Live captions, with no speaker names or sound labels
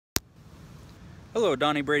Hello,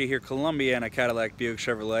 Donnie Brady here, Columbiana Cadillac Buick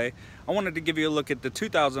Chevrolet. I wanted to give you a look at the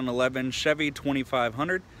 2011 Chevy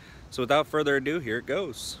 2500. So without further ado, here it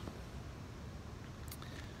goes.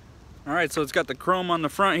 Alright, so it's got the chrome on the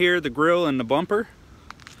front here, the grille and the bumper.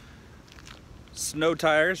 Snow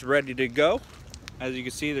tires ready to go. As you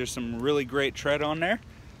can see, there's some really great tread on there.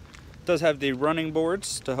 It does have the running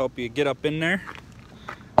boards to help you get up in there.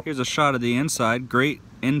 Here's a shot of the inside, great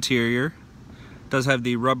interior. It does have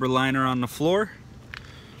the rubber liner on the floor.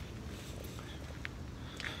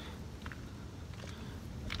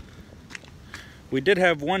 We did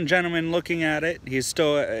have one gentleman looking at it. He's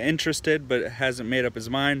still interested, but hasn't made up his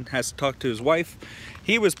mind. Has to talk to his wife.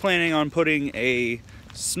 He was planning on putting a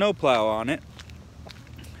snowplow on it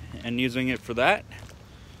and using it for that.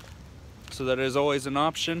 So that is always an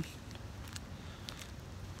option.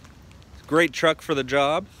 Great truck for the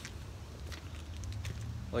job.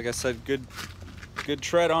 Like I said, good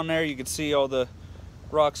tread on there. You can see all the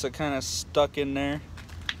rocks that kind of stuck in there.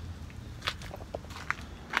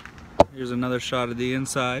 Here's another shot of the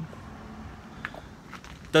inside.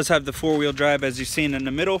 Does have the four-wheel drive as you've seen in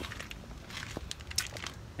the middle.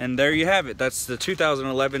 And there you have it. That's the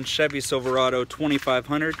 2011 Chevy Silverado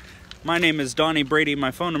 2500. My name is Donnie Brady.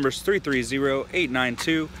 My phone number is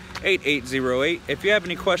 330-892-8808. If you have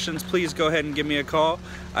any questions, please go ahead and give me a call.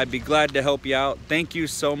 I'd be glad to help you out. Thank you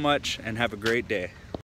so much and have a great day.